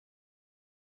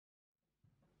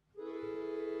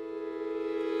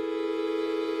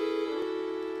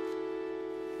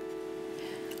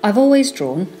I've always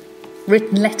drawn,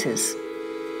 written letters.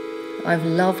 I've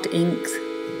loved ink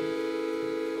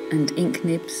and ink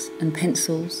nibs and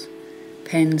pencils,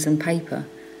 pens and paper,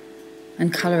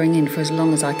 and colouring in for as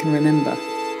long as I can remember.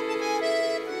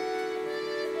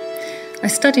 I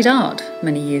studied art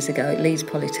many years ago at Leeds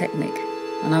Polytechnic,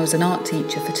 and I was an art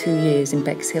teacher for 2 years in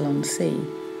Bexhill-on-Sea.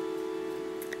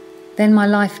 Then my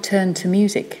life turned to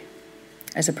music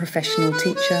as a professional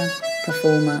teacher,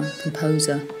 performer,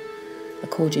 composer,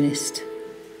 accordionist.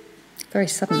 Very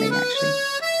suddenly, actually.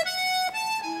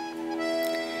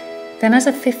 Then as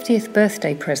a 50th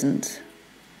birthday present,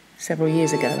 several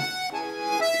years ago,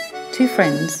 2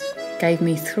 friends gave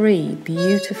me 3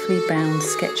 beautifully bound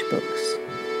sketchbooks,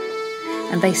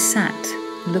 and they sat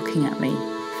looking at me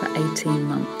for 18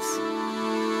 months.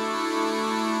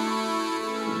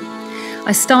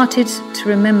 I started to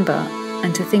remember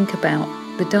and to think about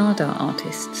the Dada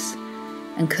artists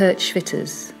and Kurt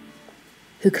Schwitters,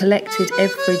 who collected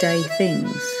everyday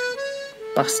things,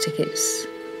 bus tickets,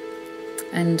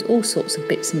 and all sorts of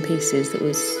bits and pieces that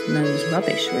was known as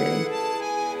rubbish, really,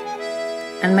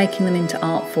 and making them into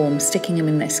art forms, sticking them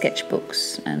in their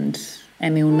sketchbooks. And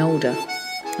Emil Nolde,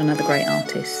 another great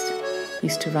artist,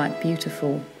 used to write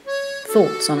beautiful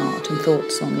thoughts on art and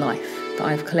thoughts on life that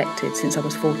I've collected since I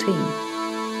was 14.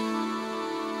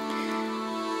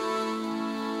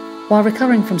 While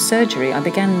recovering from surgery, I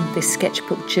began this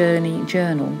sketchbook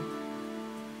journal.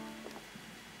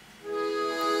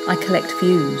 I collect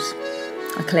views,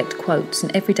 I collect quotes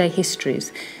and everyday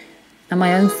histories, and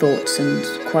my own thoughts and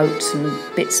quotes and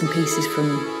bits and pieces from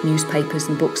newspapers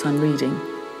and books I'm reading,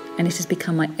 and it has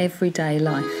become my everyday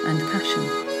life and passion.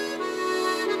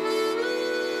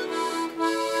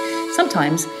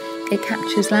 Sometimes it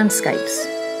captures landscapes,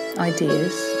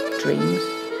 ideas, dreams,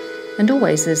 and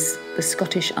always, as the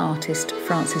Scottish artist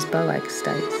Francis Boag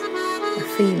states, a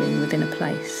feeling within a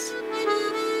place.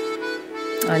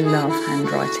 I love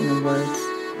handwriting and words,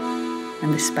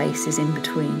 and the spaces in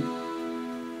between.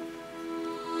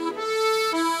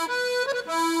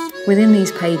 Within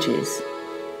these pages,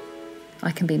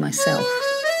 I can be myself,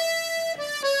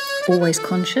 always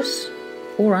conscious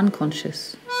or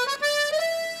unconscious,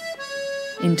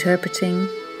 interpreting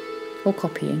or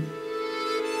copying,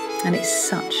 and it's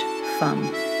such fun.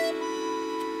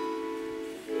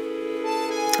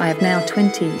 I have now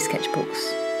 20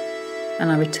 sketchbooks,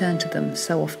 and I return to them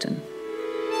so often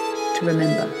to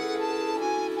remember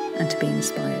and to be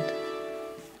inspired.